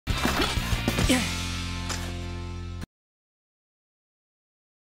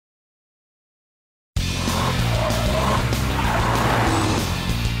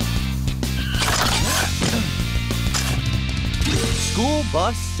School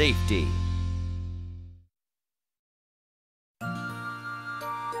bus safety.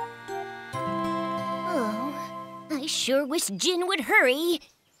 Oh, I sure wish Jin would hurry.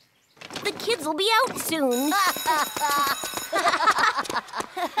 The kids will be out soon.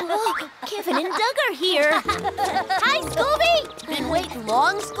 Oh, Kevin and Doug are here. Hi, Schoolbi! Been waiting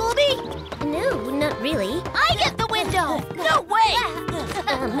long, Schoolbi? No, not really. I get the window! No way!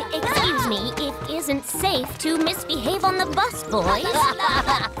 Excuse me, it isn't safe to misbehave on the bus, boys.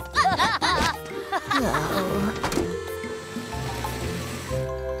 Oh.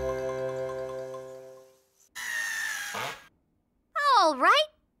 All right,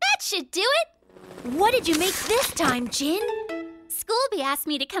 that should do it. What did you make this time, Jin? Schoolbi asked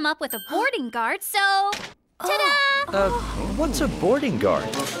me to come up with a boarding guard, so... Ta-da! What's a boarding guard?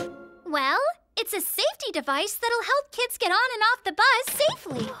 Well, it's a safety device that'll help kids get on and off the bus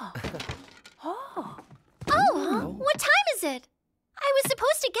safely. Oh, what time is it? I was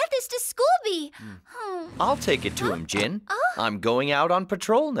supposed to get this to Schoolbi. I'll take it to him, Jin. I'm going out on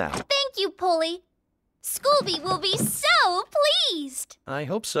patrol now. Thank you, Poli. Schoolbi will be so pleased. I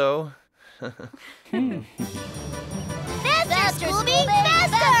hope so. Faster, Schoolbi!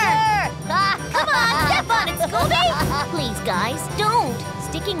 Faster! Come on, step on it, Schoolbi! Please, guys, don't.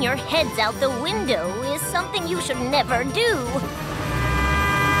 Sticking your heads out the window is something you should never do.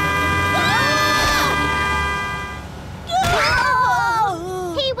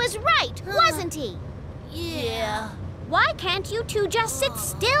 He was right, wasn't he? Yeah. Why can't you two just sit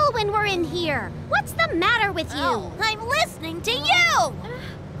still when we're in here? What's the matter with you? I'm listening to you!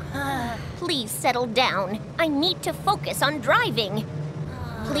 Please settle down. I need to focus on driving.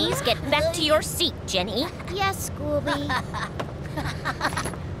 Please get back to your seat, Jenny. Yes, Schoolbi.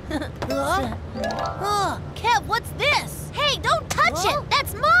 Kev, what's this? Hey, don't touch it!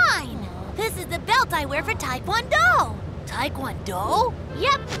 That's mine! This is the belt I wear for taekwondo. Taekwondo?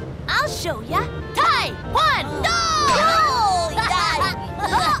 Yep, I'll show ya. Taekwondo!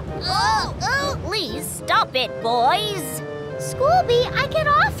 Please stop it, boys. Schoolbi, I get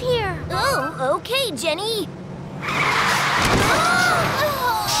off here. Oh, okay, Jenny.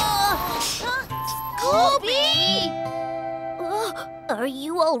 Schoolbi! Are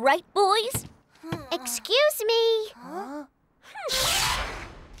you all right, boys? Excuse me.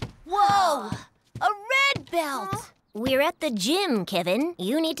 Whoa! A red belt! We're at the gym, Kevin.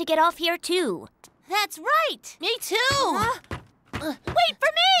 You need to get off here, too. That's right! Me too! Wait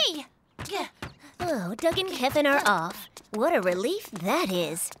for me! Oh, Doug and Kevin are off. What a relief that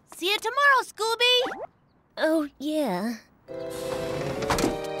is. See you tomorrow, Schoolbi! Oh, yeah.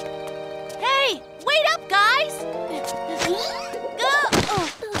 Hey! Wait up, guys!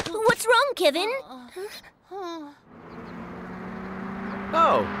 What's wrong, Kevin?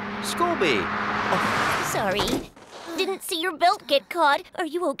 Oh, Schoolbi. Sorry. Didn't see your belt get caught. Are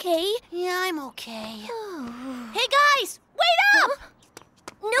you okay? Yeah, I'm okay. Hey, guys! Wait up!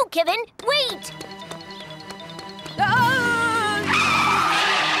 No, Kevin, wait!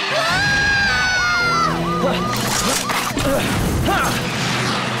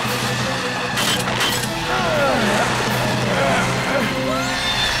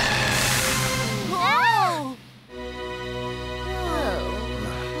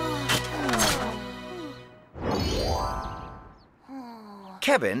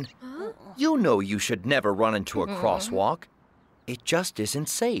 Kevin, you know you should never run into a crosswalk. It just isn't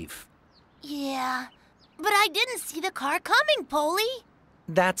safe. Yeah, but I didn't see the car coming, Poli.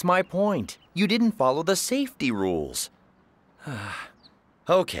 That's my point. You didn't follow the safety rules.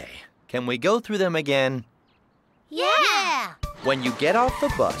 Okay, can we go through them again? Yeah! When you get off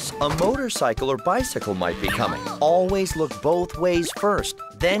the bus, a motorcycle or bicycle might be coming. Always look both ways first,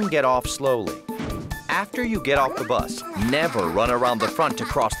 then get off slowly. After you get off the bus, never run around the front to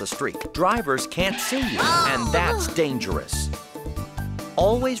cross the street. Drivers can't see you, and that's dangerous.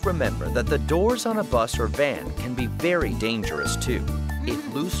 Always remember that the doors on a bus or van can be very dangerous too.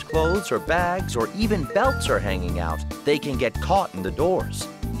 If loose clothes or bags or even belts are hanging out, they can get caught in the doors.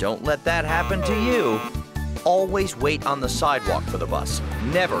 Don't let that happen to you. Always wait on the sidewalk for the bus.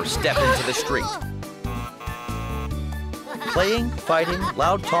 Never step into the street. Playing, fighting,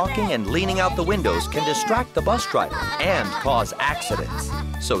 loud talking, and leaning out the windows can distract the bus driver and cause accidents.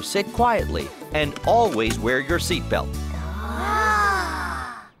 So sit quietly and always wear your seatbelt.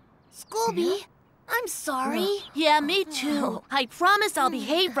 Schoolbi, I'm sorry. Yeah, me too. I promise I'll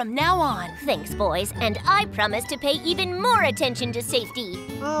behave from now on. Thanks, boys, and I promise to pay even more attention to safety.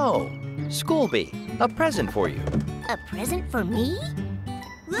 Oh, Schoolbi, a present for you. A present for me?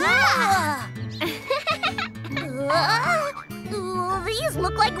 Ah! These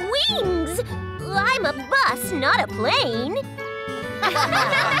look like wings. I'm a bus, not a plane.